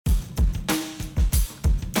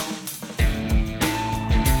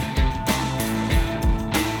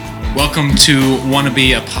Welcome to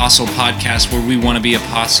Wannabe Apostle Podcast, where we want to be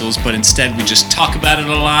apostles, but instead we just talk about it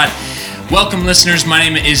a lot. Welcome, listeners. My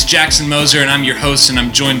name is Jackson Moser, and I'm your host, and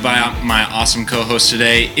I'm joined by my awesome co-host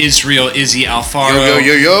today, Israel Izzy Alfaro.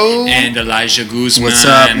 Yo. And Elijah Guzman. What's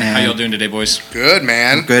up, man? How y'all doing today, boys? Good,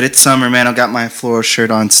 man. I'm good. It's summer, man. I got my floral shirt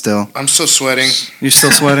on still. I'm still sweating. You're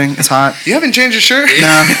still sweating? It's hot? You haven't changed your shirt?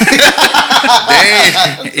 No.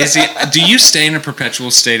 Dang. Izzy, do you stay in a perpetual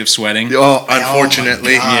state of sweating? Oh,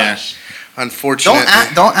 unfortunately. Yeah. Unfortunately.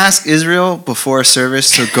 Don't ask Israel before a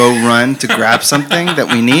service to go run to grab something that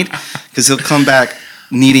we need, because he'll come back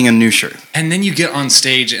needing a new shirt. And then you get on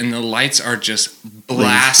stage and the lights are just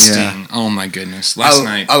blasting. Yeah. Oh my goodness. Last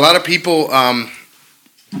night. A lot of people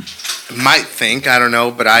might think, I don't know,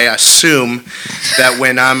 but I assume that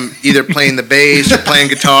when I'm either playing the bass or playing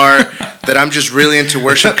guitar, that I'm just really into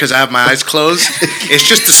worship because I have my eyes closed. It's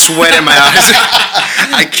just the sweat in my eyes.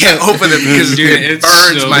 I can't open it because it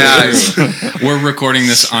burns my eyes. We're recording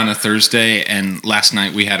this on a Thursday, and last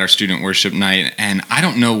night we had our student worship night, and I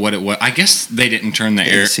don't know what it was. I guess they didn't turn the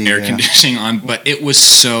air conditioning on, but it was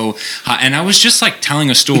so hot. And I was just like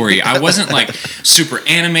telling a story. I wasn't like super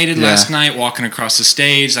animated last night walking across the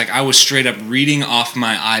stage. Like I was straight up reading off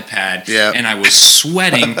my iPad, and I was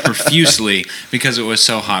sweating profusely because it was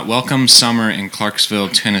so hot. Welcome summer in Clarksville,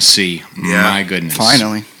 Tennessee. Yeah. My goodness.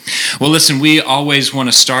 Finally. Well, listen, we always want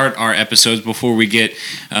to start our episodes before we take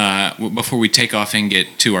off and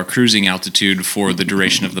get to our cruising altitude for the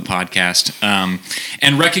duration of the podcast,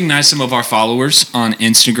 and recognize some of our followers on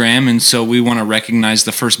Instagram. And so we want to recognize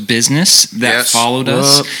the first business that followed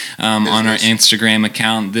us on our Instagram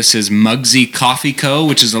account. This is Mugsy Coffee Co.,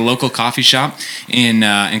 which is a local coffee shop in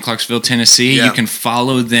Clarksville, Tennessee. Yeah. You can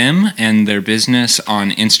follow them and their business on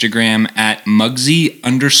Instagram at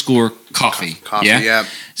Mugsy_Coffee. Yeah.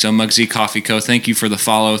 So Mugsy Coffee Co., thank you for the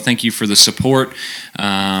follow. Thank you for the support. They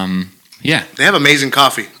have amazing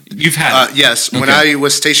coffee. You've had it? Yes. Okay. When I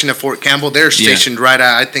was stationed at Fort Campbell, they're stationed right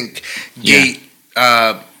at, I think, gate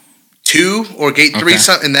 2 or gate 3,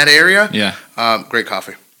 something in that area. Yeah. Great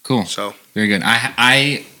coffee. Cool. So very good.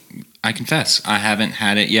 I confess I haven't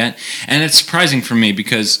had it yet, and it's surprising for me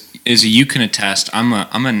because, as you can attest, I'm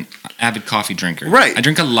an avid coffee drinker. Right. I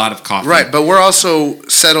drink a lot of coffee. Right, but we're also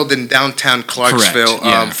settled in downtown Clarksville. Correct,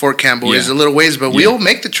 yeah. Fort Campbell is a little ways, but we'll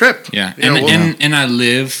make the trip. Yeah, You and I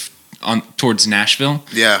live towards Nashville.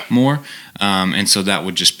 Yeah. More, and so that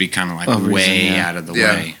would just be kind of like way out of the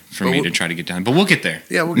way for me to try to get down. But we'll get there.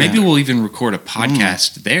 Yeah, maybe we'll even record a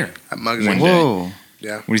podcast there At Mugsy. one Whoa. day.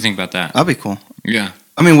 Yeah. What do you think about that? That'll be cool. Yeah.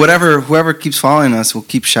 I mean, whoever keeps following us will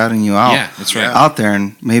keep shouting you out. Yeah, that's right. Out there,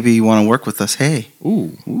 and maybe you want to work with us. Hey.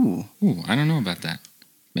 Ooh, I don't know about that.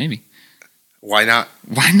 Maybe. Why not?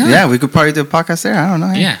 Why not? Yeah, we could probably do a podcast there. I don't know.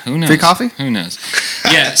 Hey. Yeah, who knows? Free coffee? Who knows?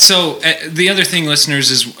 Yeah, so the other thing,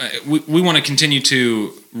 listeners, is we want to continue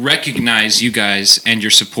to recognize you guys and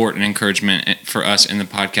your support and encouragement for us in the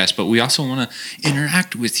podcast, but we also want to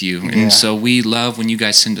interact with you. And so we love when you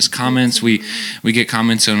guys send us comments. We get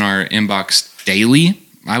comments on our inbox daily,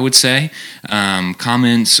 I would say,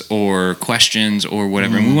 comments or questions or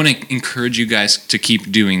whatever. And we want to encourage you guys to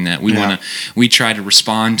keep doing that. We try to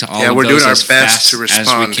respond to all of we're those doing our as best fast to as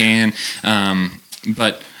respond. we can.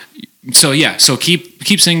 So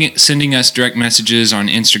keep sending us direct messages on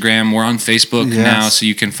Instagram. We're on Facebook now, so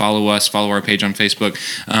you can follow us, follow our page on Facebook.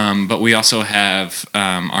 But we also have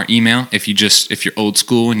our email. If you're old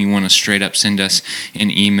school and you want to straight up send us an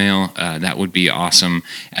email, that would be awesome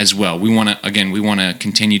as well. We want to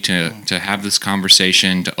continue to have this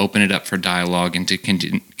conversation, to open it up for dialogue, and to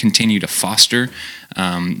continue to foster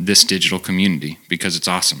this digital community because it's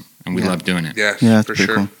awesome and we love doing it. Yeah, for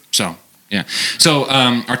sure. Cool. So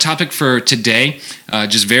our topic for today,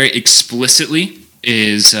 just very explicitly,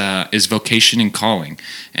 is vocation and calling,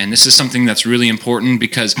 and this is something that's really important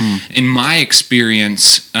because, in my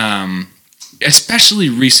experience, especially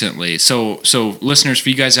recently. So listeners, for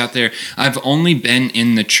you guys out there, I've only been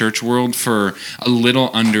in the church world for a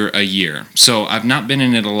little under a year. So I've not been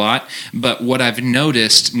in it a lot, but what I've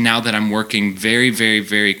noticed now that I'm working very, very,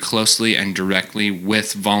 very closely and directly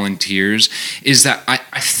with volunteers is that I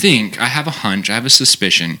think, I have a hunch, I have a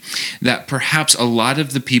suspicion that perhaps a lot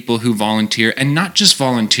of the people who volunteer, and not just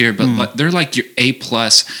volunteer, but they're like your A+,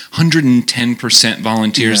 110%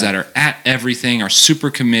 volunteers that are at everything, are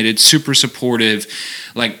super committed, super supportive,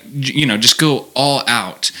 just go all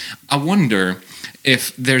out. I wonder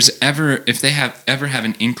if they ever have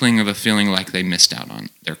an inkling of a feeling like they missed out on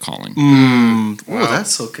their calling. Wow.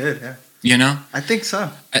 That's so good. Yeah. You know? I think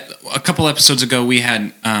so. A couple episodes ago, we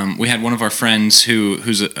had one of our friends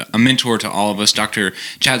who's a mentor to all of us, Dr.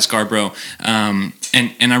 Chad Scarborough.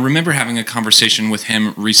 And I remember having a conversation with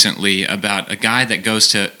him recently about a guy that goes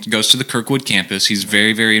to the Kirkwood campus. He's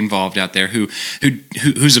very, very involved out there.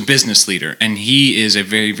 Who's a business leader, and he is a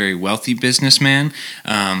very, very wealthy businessman.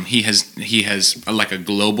 He has like a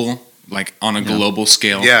global, like on a global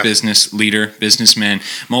scale, business leader, businessman,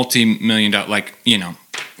 multi-million-dollar, like, you know,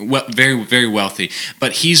 very, very wealthy.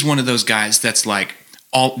 But he's one of those guys that's like,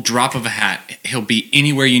 all drop of a hat, he'll be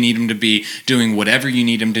anywhere you need him to be, doing whatever you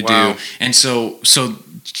need him to do. And so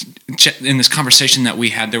in this conversation that we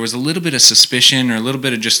had, there was a little bit of suspicion, or a little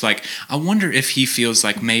bit of just like, I wonder if he feels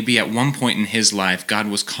like maybe at one point in his life God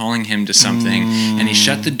was calling him to something, and he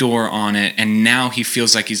shut the door on it, and now he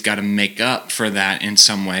feels like he's got to make up for that in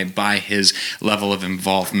some way by his level of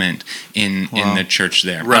involvement in the church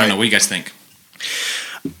there. Right. I don't know, what do you guys think?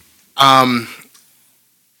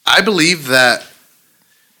 I believe that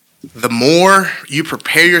the more you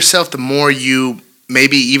prepare yourself, the more you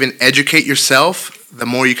maybe even educate yourself, the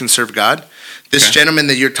more you can serve God. This gentleman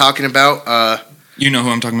that you're talking about, you know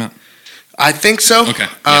who I'm talking about? I think so. Okay.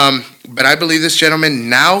 But I believe this gentleman,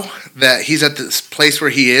 now that he's at this place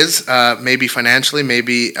where he is, maybe financially,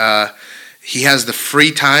 maybe he has the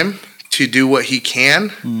free time to do what he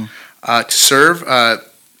can to serve.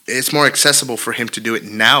 It's more accessible for him to do it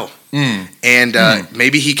now. And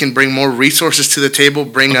maybe he can bring more resources to the table,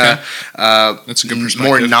 bring That's a good perspective.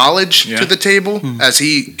 more knowledge to the table, as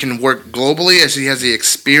he can work globally, as he has the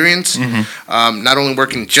experience, not only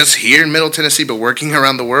working just here in Middle Tennessee, but working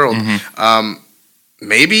around the world.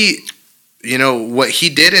 Maybe, you know, what he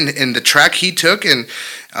did and the track he took and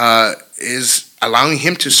is allowing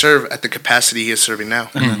him to serve at the capacity he is serving now.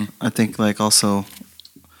 I think like also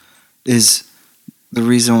is the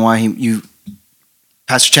reason why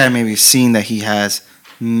Pastor Chad maybe seen that he has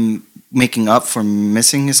making up for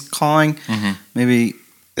missing his calling. Maybe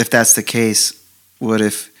if that's the case, what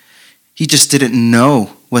if he just didn't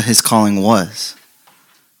know what his calling was?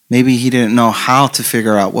 Maybe he didn't know how to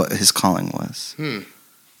figure out what his calling was.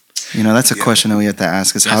 You know, that's a question that we have to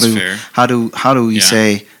ask: is how do we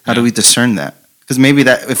say, how do we discern that? Because maybe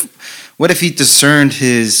what if he discerned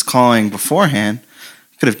his calling beforehand?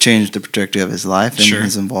 Could have changed the trajectory of his life and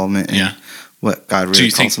his involvement in what God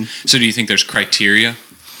really calls him. So do you think there's criteria?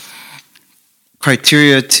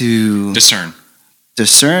 Criteria to discern?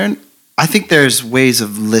 I think there's ways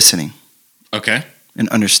of listening. Okay. And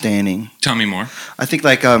understanding. Tell me more. I think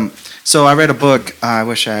like, so I read a book, I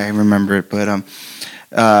wish I remember it, but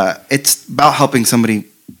it's about helping somebody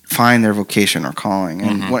find their vocation or calling.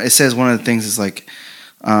 And what it says, one of the things is like,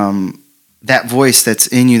 that voice that's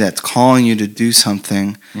in you that's calling you to do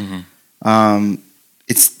something,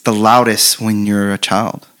 it's the loudest when you're a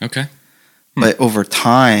child. Okay. But over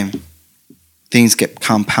time, things get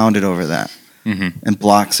compounded over that and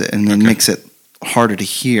blocks it, and then makes it harder to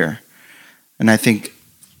hear. And I think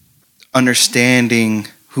understanding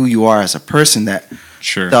who you are as a person, that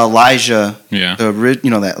the Elijah,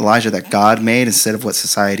 that Elijah that God made instead of what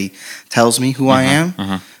society tells me who I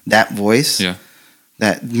am, that voice,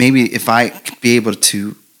 that maybe if I could be able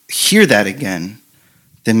to hear that again,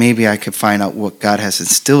 then maybe I could find out what God has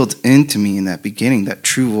instilled into me in that beginning, that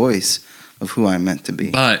true voice of who I'm meant to be.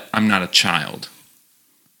 But I'm not a child.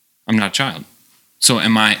 So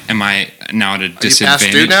am I now at a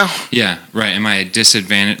disadvantage? Are you past due now? Yeah, right. Am I a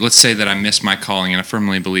disadvantage? Let's say that I missed my calling, and I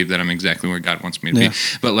firmly believe that I'm exactly where God wants me to be.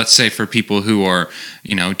 But let's say for people who are,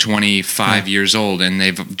 25 years old and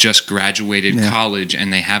they've just graduated college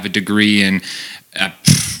and they have a degree in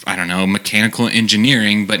mechanical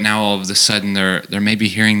engineering, but now all of a sudden they're maybe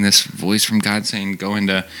hearing this voice from God saying, go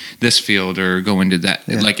into this field or go into that.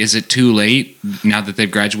 Like, is it too late now that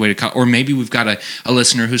they've graduated? Or maybe we've got a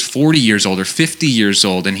listener who's 40 years old or 50 years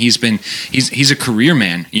old, and he's a career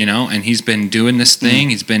man, and he's been doing this thing.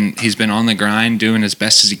 He's been on the grind, doing as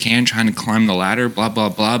best as he can, trying to climb the ladder, blah, blah,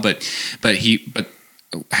 blah. But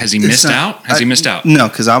has he missed out? Has he missed out? No,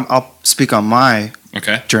 because I'll speak on my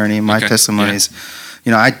journey, my testimonies.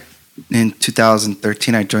 In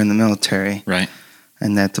 2013, I joined the military. Right.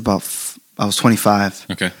 And that's I was 25.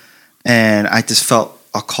 Okay. And I just felt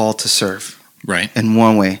a call to serve. Right. In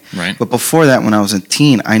one way. Right. But before that, when I was a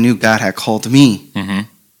teen, I knew God had called me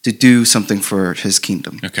to do something for his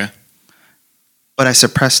kingdom. Okay. But I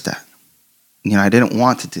suppressed that. I didn't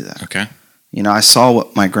want to do that. Okay. I saw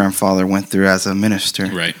what my grandfather went through as a minister.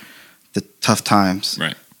 Right. The tough times.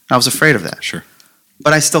 Right. I was afraid of that. Sure.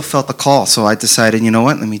 But I still felt the call, so I decided,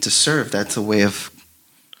 let me just serve. That's a way of,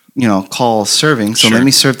 call serving. So let me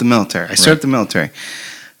serve the military. I served the military.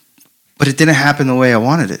 But it didn't happen the way I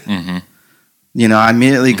wanted it. I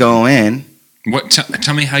immediately go in.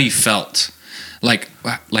 Tell me how you felt. Like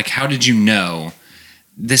how did you know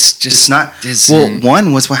this just It's not. isn't- Well,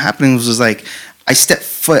 one was what happened was like I stepped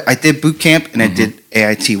foot. I did boot camp and I did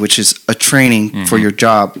AIT, which is a training for your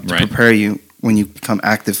job to Right. prepare you when you become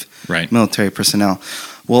active Right. military personnel.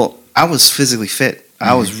 Well, I was physically fit.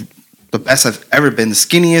 I was the best I've ever been. The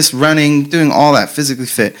skinniest, running, doing all that, physically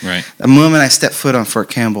fit. Right. The moment I stepped foot on Fort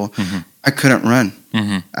Campbell, I couldn't run.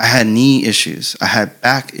 Mhm. I had knee issues. I had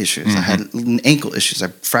back issues. I had ankle issues. I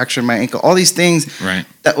fractured my ankle. All these things. Right.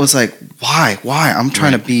 That was like, why? I'm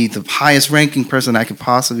trying to be the highest ranking person I could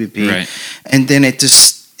possibly be. Right. And then it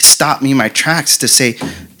just stopped me in my tracks to say,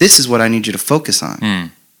 this is what I need you to focus on. Mm.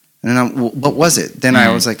 And then what was it? Then I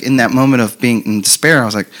was like, in that moment of being in despair, I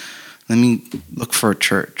was like, let me look for a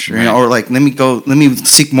church, you know, or like, let me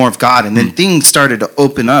seek more of God. And then things started to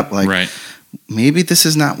open up. Like, Right. maybe this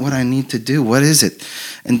is not what I need to do. What is it?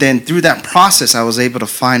 And then through that process, I was able to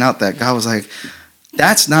find out that God was like,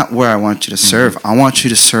 that's not where I want you to serve. I want you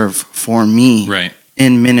to serve for me Right.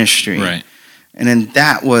 in ministry. Right. And then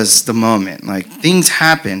that was the moment. Like, things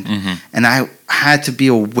happened, and I had to be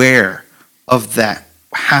aware of that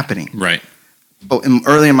happening. Right. But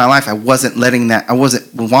early in my life, I wasn't letting that. I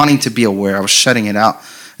wasn't wanting to be aware. I was shutting it out.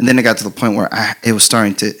 And then it got to the point where it was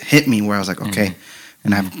starting to hit me, where I was like, okay.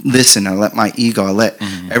 And I listened. I let my ego. I let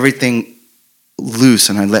everything loose,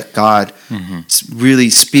 and I let God really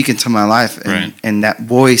speak into my life. And, Right. and that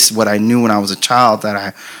voice, what I knew when I was a child that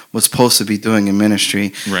I was supposed to be doing in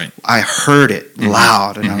ministry, Right. I heard it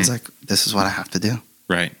loud, and I was like, this is what I have to do.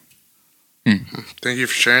 Right. Thank you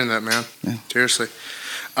for sharing that, man. Yeah. Seriously.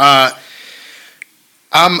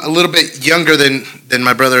 I'm a little bit younger than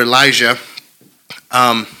my brother Elijah.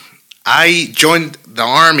 I joined the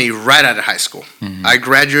Army right out of high school. I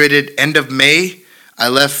graduated end of May. I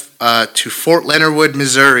left to Fort Leonard Wood,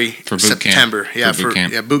 Missouri For in boot camp. September. Yeah, For boot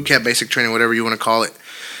camp. boot camp, basic training, whatever you want to call it.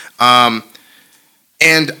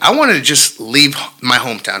 And I wanted to just leave my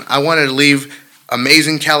hometown. I wanted to leave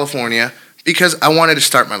amazing California because I wanted to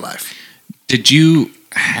start my life. Did you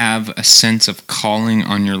have a sense of calling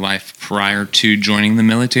on your life prior to joining the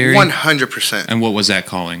military? 100%. And what was that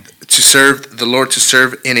calling? To serve the Lord, to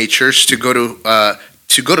serve in a church, to go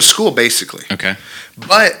to school, basically. Okay.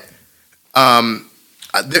 But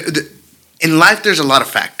in life, there's a lot of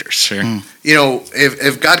factors. Sure. You know,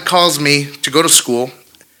 if God calls me to go to school,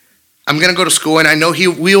 I'm going to go to school, and I know He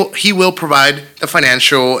will provide the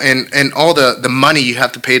financial and all the money you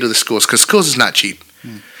have to pay to the schools, because schools is not cheap.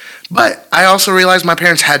 But I also realized my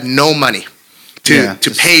parents had no money to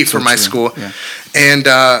pay for my school, and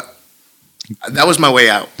that was my way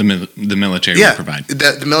out. The military Yeah, would provide.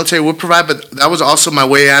 the military would provide, but that was also my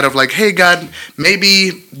way out of like, hey, God,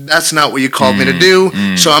 maybe that's not what you called me to do,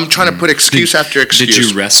 so I'm trying to put excuse after excuse. Did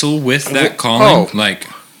you wrestle with that calling?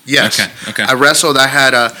 Yes. Okay. I wrestled. I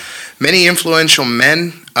had many influential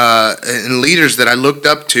men and leaders that I looked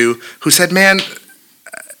up to who said, man,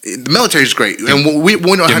 the military is great. And we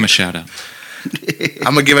don't Give him have, a shout out.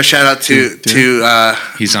 I'm going to give a shout out to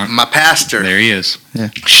He's on. my pastor, There he is.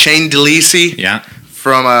 Shane DeLisi Yeah.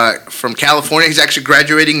 from California. He's actually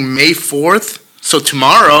graduating May 4th. So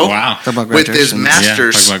tomorrow, Wow. Talk about with his graduation.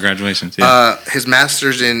 master's, Talk about graduations. Yeah. his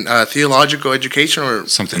master's in theological education or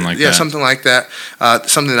Something like yeah, that. something like that.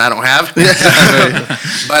 Something that I don't have.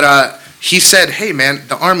 But he said, "Hey, man,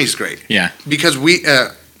 the Army's great Yeah. because we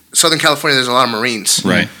Southern California. There's a lot of Marines.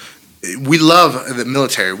 Right. We love the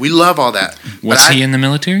military. We love all that. Was he in the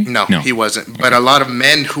military? No, he wasn't. But a lot of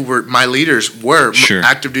men who were my leaders were Sure.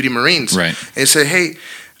 active duty Marines. Right. And said, "Hey,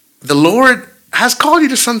 the Lord has called you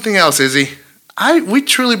to something else, Izzy. We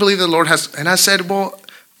truly believe the Lord has." And I said, "Well,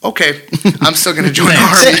 okay, I'm still going to join the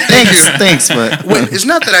Army." Thanks, but Well, it's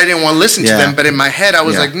not that I didn't want to listen to Yeah. them, but in my head, I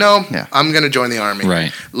was Yeah. like, no, Yeah. I'm going to join the Army.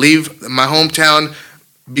 Right. Leave my hometown,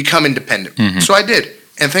 become independent. So I did.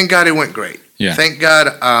 And thank God it went great. Yeah. Thank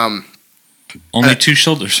God. Only 2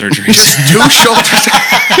 shoulder surgeries. Just 2 shoulders.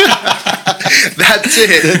 That's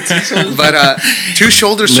it. But 2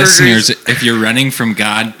 shoulder Listeners, surgeries. if you're running from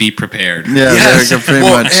God, be prepared. yeah, Yes. there you go, pretty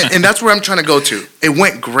Well, much. and that's where I'm trying to go to. It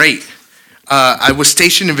went great. I was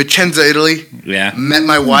stationed in Vicenza, Italy. Yeah. Met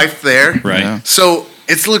my wife there. Right. Yeah. So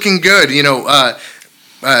it's looking good, you know.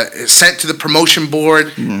 Sent to the promotion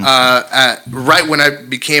board right when I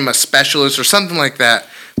became a specialist or something like that.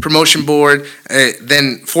 Promotion board,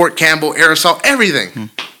 then Fort Campbell, aerosol, everything.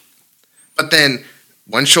 But then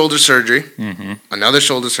one shoulder surgery, another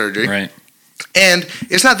shoulder surgery. Right. And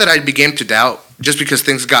it's not that I began to doubt. Just because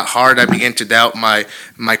things got hard, I began to doubt my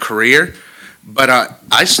career. But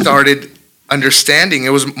I started understanding. It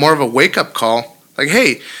was more of a wake-up call. Like,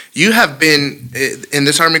 hey, you have been, in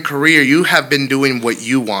this Army career, you have been doing what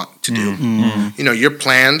you want to do. You know, your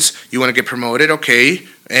plans, you want to get promoted, okay.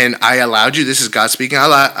 and I allowed you. This is God speaking.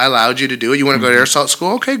 I allowed you to do it. You want to go to air assault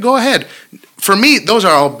school? Okay, go ahead. For me, those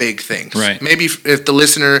are all big things. Right. Maybe if the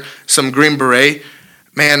listener, some Green Beret,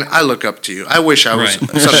 man, I look up to you. I wish I was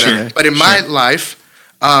something. Sure. But in my life,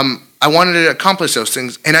 I wanted to accomplish those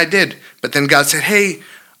things, and I did. But then God said, "Hey,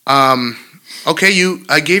 okay,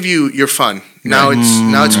 I gave you your fun. Now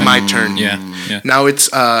it's my turn. Yeah. Now it's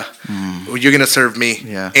you're gonna serve me.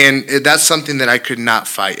 Yeah. And that's something that I could not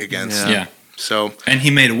fight against. Yeah. So. And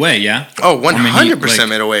he made a way. Yeah. Oh, 100%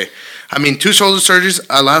 made a way. I mean, 2 shoulder surgeries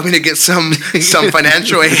allowed me to get some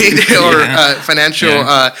financial aid or financial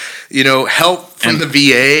help from the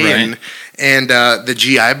VA and the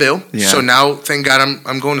GI Bill. Yeah. So now, thank God,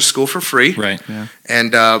 I'm going to school for free. Right. Yeah.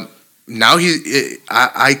 And now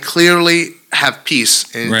I clearly have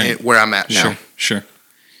peace in where I'm at now. Sure.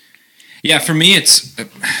 Yeah, for me, it's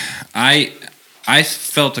I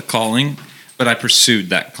felt a calling, but I pursued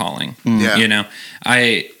that calling. Yeah. You know,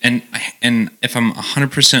 and if I'm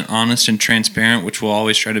 100% honest and transparent, which we'll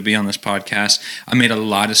always try to be on this podcast, I made a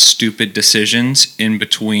lot of stupid decisions in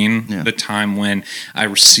between the time when I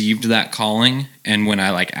received that calling and when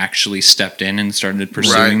I actually stepped in and started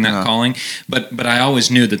pursuing that calling. But I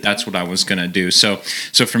always knew that that's what I was going to do. So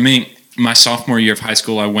for me, my sophomore year of high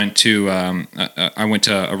school, I went to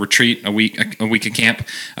a retreat, a week of camp,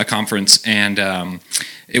 a conference, and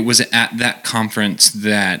it was at that conference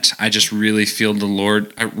that I just really felt the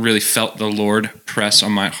Lord press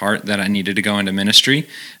on my heart that I needed to go into ministry,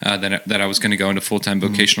 that I was going to go into full-time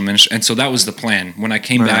vocational ministry, and so that was the plan. When I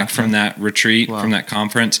came back from that retreat, from that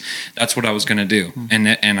conference, that's what I was going to do,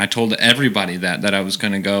 and I told everybody that I was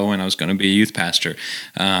going to go and I was going to be a youth pastor.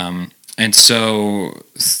 And so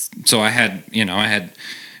I had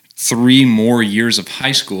 3 more years of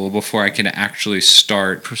high school before I could actually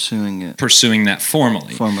start pursuing that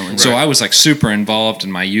formally. So I was super involved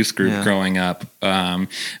in my youth group growing up,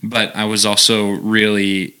 but I was also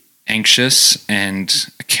really anxious and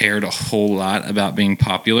cared a whole lot about being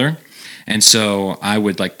popular. And so I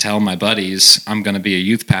would tell my buddies I'm going to be a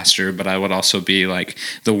youth pastor, but I would also be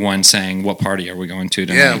the one saying, "What party are we going to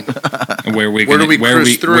tonight? Yeah. Where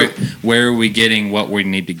are we getting what we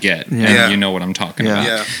need to get?" Yeah. And you know what I'm talking about.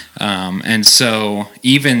 Yeah. And so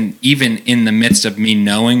even in the midst of me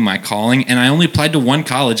knowing my calling, and I only applied to one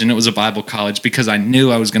college, and it was a Bible college because I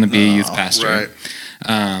knew I was going to be a youth pastor.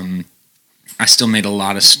 Right. I still made a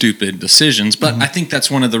lot of stupid decisions, but I think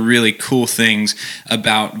that's one of the really cool things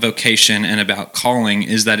about vocation and about calling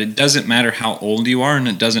is that it doesn't matter how old you are, and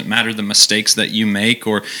it doesn't matter the mistakes that you make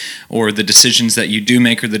or the decisions that you do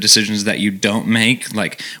make or the decisions that you don't make.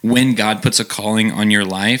 When God puts a calling on your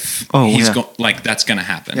life, that's going to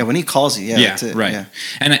happen. Yeah, when He calls you, that's it. Right. Yeah.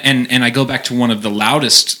 And I go back to one of the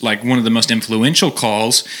loudest, one of the most influential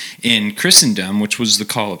calls in Christendom, which was the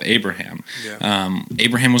call of Abraham. Yeah.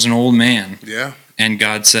 Abraham was an old man. Yeah. And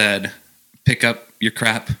God said, "Pick up your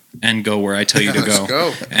crap and go where I tell you to go."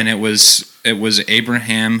 Go. And it was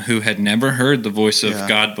Abraham, who had never heard the voice of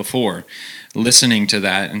God before, listening to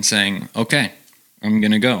that and saying, "Okay, I'm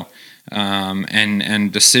going to go."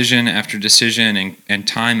 And decision after decision and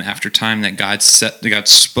time after time that God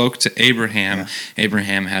spoke to Abraham,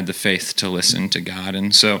 Abraham had the faith to listen to God.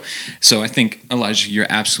 And so I think, Elijah, you're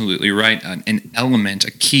absolutely right.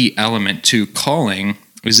 A key element to calling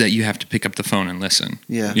is that you have to pick up the phone and listen.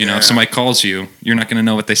 Yeah. If somebody calls you, you're not going to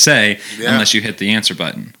know what they say unless you hit the answer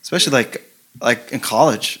button. Especially like in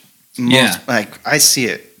college. I see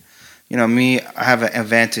it. Me, I have an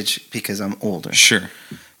advantage because I'm older. Sure.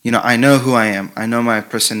 I know who I am. I know my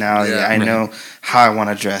personality. I know how I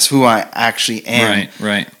want to dress, who I actually am.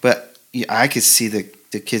 Right. But I could see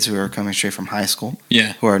the kids who are coming straight from high school,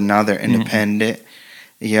 who are now they're independent,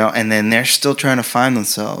 and then they're still trying to find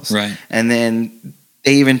themselves. Right. And then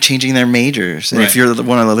they even changing their majors. And if you're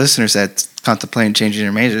one of the listeners that's contemplating changing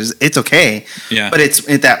their majors, it's okay. Yeah. But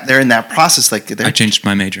they're in that process. I changed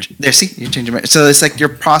my major. You changed your major. So it's your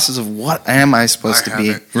process of what am I supposed to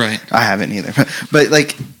be? Right. I haven't either. But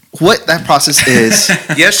what that process is.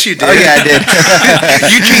 Yes, you did. Oh yeah, I did.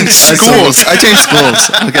 You changed schools. I changed schools.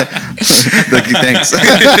 Okay. Thanks.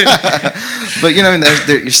 But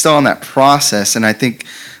you're still on that process, and I think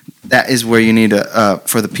that is where you need to,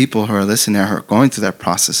 for the people who are listening, who are going through that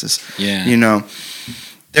processes. Yeah.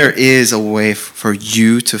 There is a way for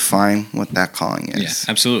you to find what that calling is.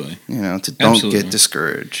 Yeah, absolutely. Don't get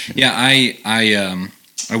discouraged. Yeah, I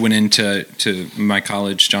went into my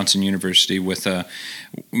college, Johnson University,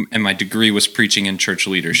 and my degree was preaching and church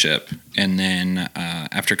leadership. And then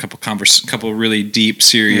after a couple really deep,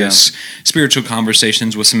 serious spiritual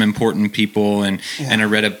conversations with some important people, and I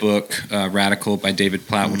read a book, Radical by David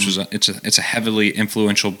Platt, which was it's a heavily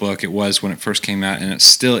influential book. It was when it first came out, and it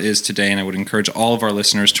still is today. And I would encourage all of our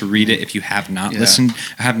listeners to read it. If you have not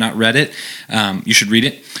read it, you should read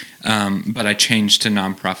it. But I changed to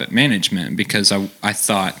nonprofit management because I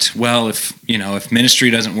thought, well, if ministry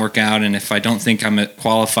doesn't work out, and if I don't think I'm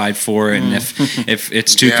qualified for it, and if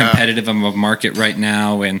it's too competitive of a market right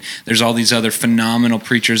now, and there's all these other phenomenal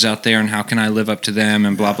preachers out there, and how can I live up to them,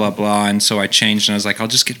 and blah blah blah. And so I changed, and I was like, I'll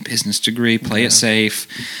just get a business degree, play it safe,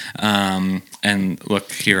 and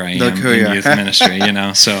look, here I am in youth ministry.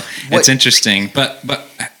 So it's interesting. But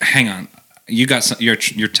hang on. You're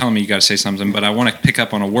telling me you got to say something, but I want to pick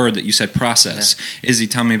up on a word that you said, process. Izzy,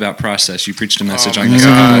 tell me about process. You preached a message on this a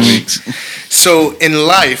couple of weeks. So in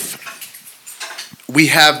life, we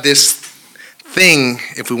have this thing,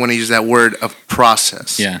 if we want to use that word, of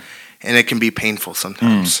process. Yeah. And it can be painful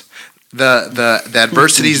sometimes. The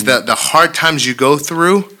adversities, the hard times you go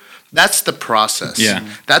through, that's the process. Yeah.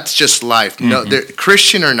 That's just life. No,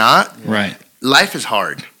 Christian or not, right. Life is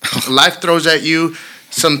hard. Life throws at you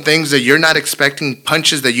some things that you're not expecting,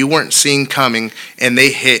 punches that you weren't seeing coming, and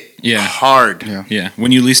they hit hard. Yeah.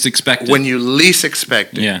 When you least expect it. When you least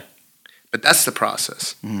expect it. Yeah. But that's the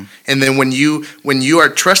process. And then when you are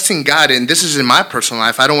trusting God, and this is in my personal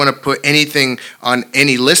life, I don't want to put anything on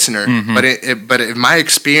any listener, but in my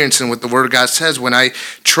experience and what the Word of God says, when I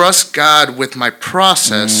trust God with my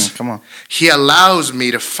process, He allows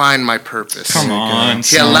me to find my purpose. Come on.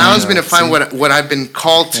 He allows me to find what I've been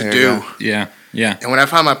called to do. Yeah. Yeah. And when I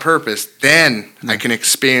find my purpose, then I can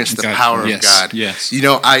experience the power of God. Yes.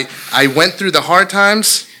 I went through the hard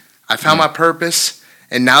times. I found my purpose.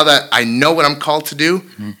 And now that I know what I'm called to do,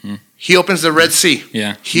 He opens the Red Sea.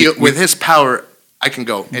 Yeah. With His power, I can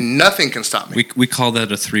go. And nothing can stop me. We call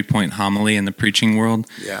that a 3-point homily in the preaching world.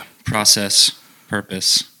 Yeah. Process,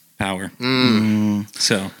 purpose, power.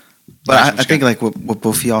 So. But I think like what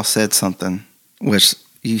both of y'all said something, which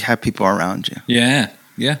you have people around you. Yeah.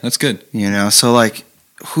 Yeah, that's good. So like,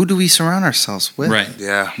 who do we surround ourselves with? Right.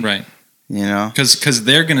 Yeah. Right. Because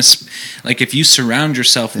they're gonna if you surround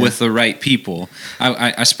yourself with the right people.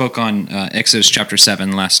 I spoke on Exodus chapter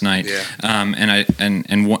 7 last night. Yeah.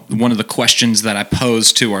 And one of the questions that I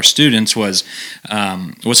posed to our students was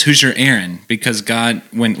who's your Aaron? Because God,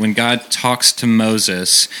 when God talks to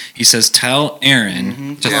Moses, He says, tell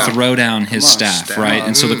Aaron to throw down his staff, right?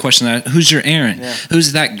 And so the question who's your Aaron? Yeah.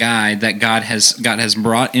 Who's that guy that God has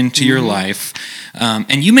brought into your life?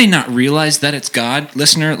 And you may not realize that it's God,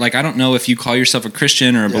 listener. Like, I don't know if you call yourself a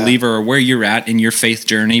Christian or a believer or where you're at in your faith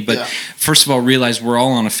journey, but first of all, realize we're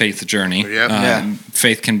all on a faith journey.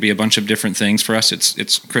 Faith can be a bunch of different things. For us,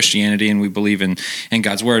 it's Christianity, and we believe in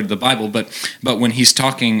God's word, the Bible. But when He's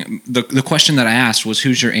talking, the question that I asked was,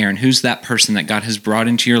 who's your Aaron? Who's that person that God has brought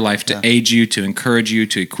into your life to aid you, to encourage you,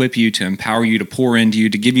 to equip you, to empower you, to pour into you,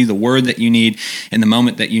 to give you the word that you need in the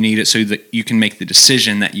moment that you need it, so that you can make the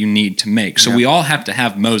decision that you need to make. So we all have to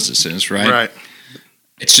have Moseses, right? Right.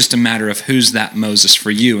 It's just a matter of who's that Moses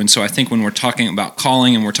for you. And so I think when we're talking about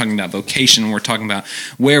calling, and we're talking about vocation, and we're talking about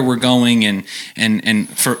where we're going, and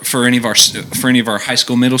for any of our high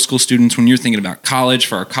school, middle school students, when you're thinking about college,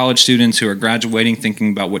 for our college students who are graduating,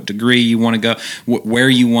 thinking about what degree you want to go, where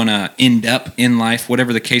you want to end up in life,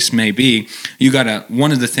 whatever the case may be,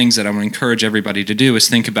 one of the things that I want to encourage everybody to do is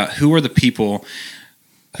think about who are the people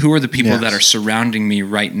that are surrounding me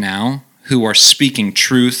right now, who are speaking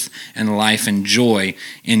truth and life and joy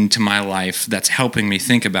into my life, that's helping me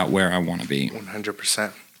think about where I want to be.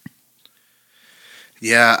 100%.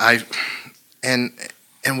 Yeah, and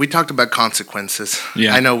we talked about consequences.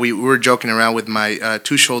 Yeah. I know we were joking around with my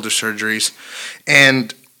 2 shoulder surgeries,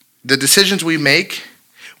 and the decisions we make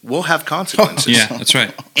will have consequences. Yeah, that's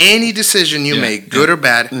right. Any decision you make, good or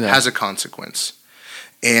bad, has a consequence.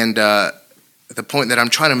 And the point that I'm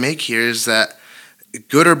trying to make here is that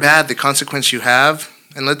good or bad, the consequence you have,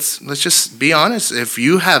 and let's just be honest, if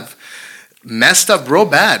you have messed up real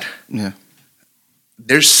bad,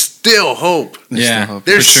 there's still hope.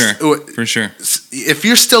 For sure. If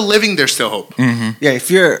you're still living, there's still hope. Yeah, if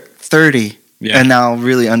you're 30 and now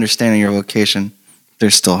really understanding your vocation,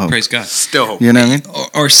 there's still hope. Praise God. Still hope. You know what I mean?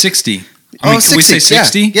 Or 60. Can we say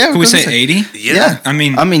 60? Yeah. Can we say 80? Yeah. I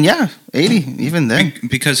mean, 80, even then.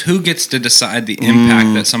 Because who gets to decide the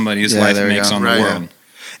impact that somebody's life makes on the world?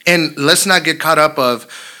 And let's not get caught up of,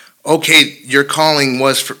 okay, your calling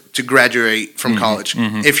was to graduate from college.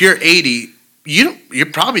 If you're 80, you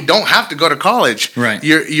probably don't have to go to college. Right.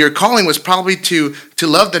 Your calling was probably to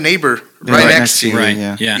love the neighbor right next to you. Right.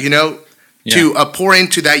 Yeah. to pour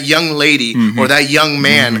into that young lady or that young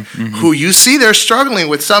man who you see they're struggling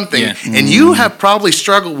with something, and you have probably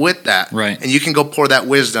struggled with that, right? And you can go pour that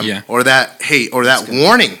wisdom or that hate or that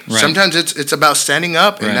warning. Right. Sometimes it's about standing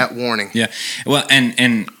up and that warning. Yeah. Well,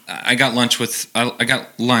 and I got lunch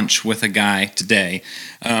with a guy today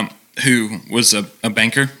who was a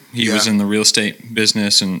banker. He was in the real estate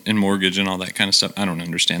business and mortgage and all that kind of stuff. I don't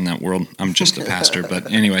understand that world. I'm just a pastor.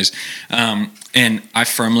 But anyways, and I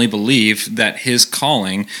firmly believe that his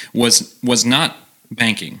calling was not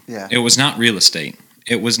banking. Yeah. It was not real estate.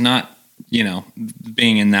 It was not,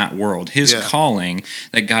 being in that world. His calling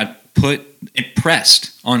that God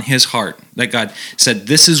impressed on his heart, that God said,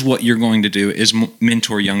 this is what you're going to do, is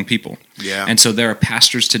mentor young people. Yeah. And so there are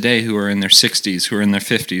pastors today who are in their 60s, who are in their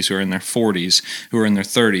 50s, who are in their 40s, who are in their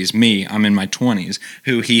 30s. Me, I'm in my 20s,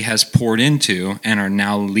 who he has poured into and are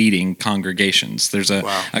now leading congregations. There's a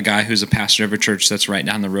guy who's a pastor of a church that's right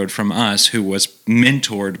down the road from us who was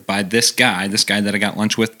mentored by this guy that I got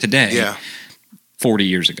lunch with today 40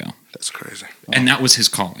 years ago. That's crazy. And that was his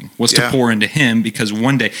calling, was to pour into him, because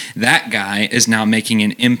one day that guy is now making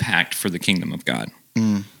an impact for the kingdom of God.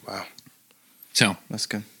 Wow. So that's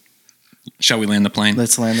good. Shall we land the plane?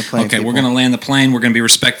 Let's land the plane. Okay, we're going to land the plane. We're going to be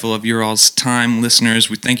respectful of your all's time,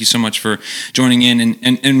 listeners. We thank you so much for joining in.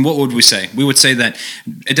 And what would we say? We would say that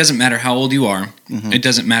it doesn't matter how old you are. It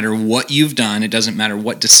doesn't matter what you've done. It doesn't matter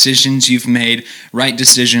what decisions you've made, right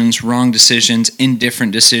decisions, wrong decisions,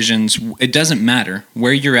 indifferent decisions. It doesn't matter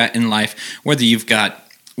where you're at in life, whether you've got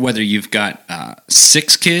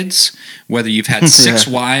 6 kids, whether you've had 6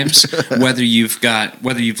 wives, whether you've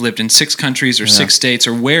lived in 6 countries or 6 states,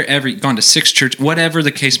 or wherever you've gone to 6 churches, whatever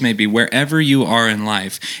the case may be, wherever you are in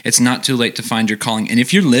life, it's not too late to find your calling. And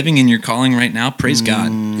if you're living in your calling right now, praise God.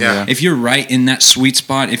 Yeah. If you're right in that sweet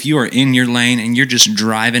spot, if you are in your lane and you're just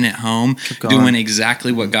driving it home, doing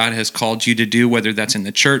exactly what God has called you to do, whether that's in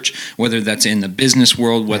the church, whether that's in the business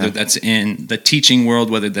world, whether that's in the teaching world,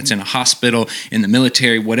 whether that's in a hospital, in the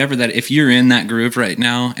military, whatever that, if you're in that groove right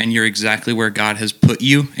now and you're exactly where God has put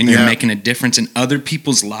you and you're making a difference in other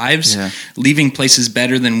people's lives, leaving places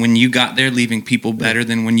better than when you got there, leaving people better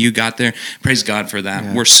than when you got there, praise God for that.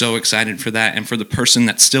 Yeah. We're so excited for that. And for the person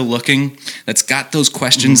that's still looking, that's got those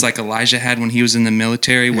questions like Elijah had when he was in the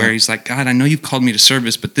military, where he's like, God, I know you've called me to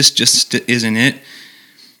service, but this just isn't it.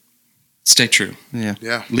 Stay true.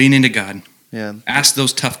 Yeah. Lean into God. Yeah. Ask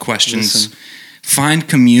those tough questions. Listen. Find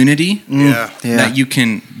community that you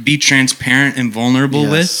can be transparent and vulnerable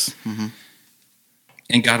with,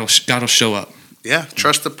 and God will show up. Yeah,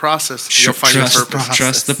 trust the process. You'll find your purpose.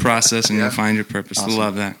 Trust the process, and you'll find your purpose. Awesome.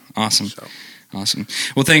 Love that. Awesome. Awesome.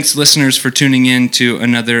 Well, thanks, listeners, for tuning in to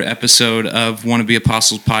another episode of Wanna Be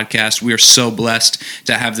Apostles podcast. We are so blessed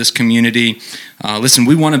to have this community. Listen,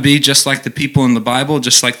 we want to be just like the people in the Bible,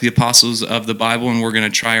 just like the apostles of the Bible, and we're going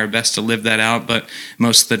to try our best to live that out, but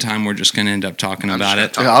most of the time we're just going to end up talking about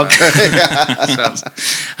it.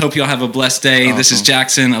 Hope y'all have a blessed day. Awesome. This is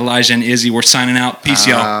Jackson, Elijah, and Izzy. We're signing out. Peace,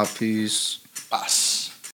 y'all. Peace. Bye.